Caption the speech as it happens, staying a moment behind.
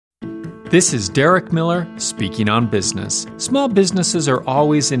This is Derek Miller speaking on business. Small businesses are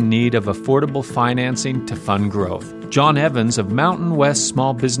always in need of affordable financing to fund growth. John Evans of Mountain West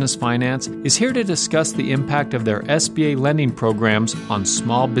Small Business Finance is here to discuss the impact of their SBA lending programs on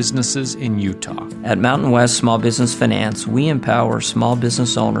small businesses in Utah. At Mountain West Small Business Finance, we empower small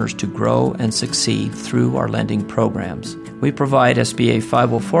business owners to grow and succeed through our lending programs. We provide SBA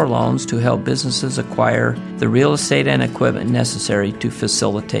 504 loans to help businesses acquire the real estate and equipment necessary to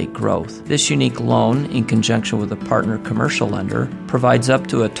facilitate growth. This unique loan, in conjunction with a partner commercial lender, provides up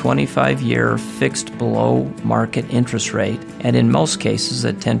to a 25-year fixed below-market interest rate and in most cases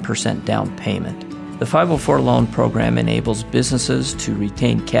a 10% down payment. The 504 loan program enables businesses to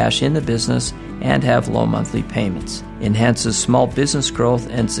retain cash in the business and have low monthly payments, enhances small business growth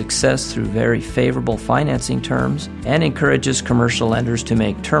and success through very favorable financing terms, and encourages commercial lenders to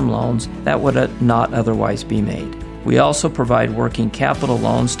make term loans that would not otherwise be made. We also provide working capital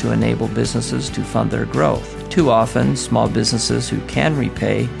loans to enable businesses to fund their growth. Too often, small businesses who can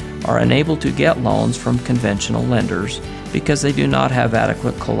repay are unable to get loans from conventional lenders because they do not have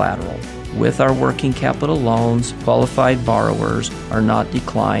adequate collateral. With our working capital loans, qualified borrowers are not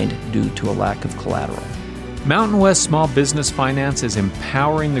declined due to a lack of collateral. Mountain West Small Business Finance is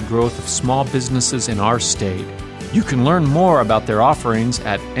empowering the growth of small businesses in our state. You can learn more about their offerings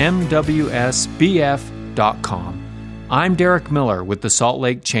at mwsbf.com. I'm Derek Miller with the Salt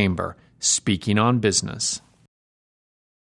Lake Chamber, speaking on business.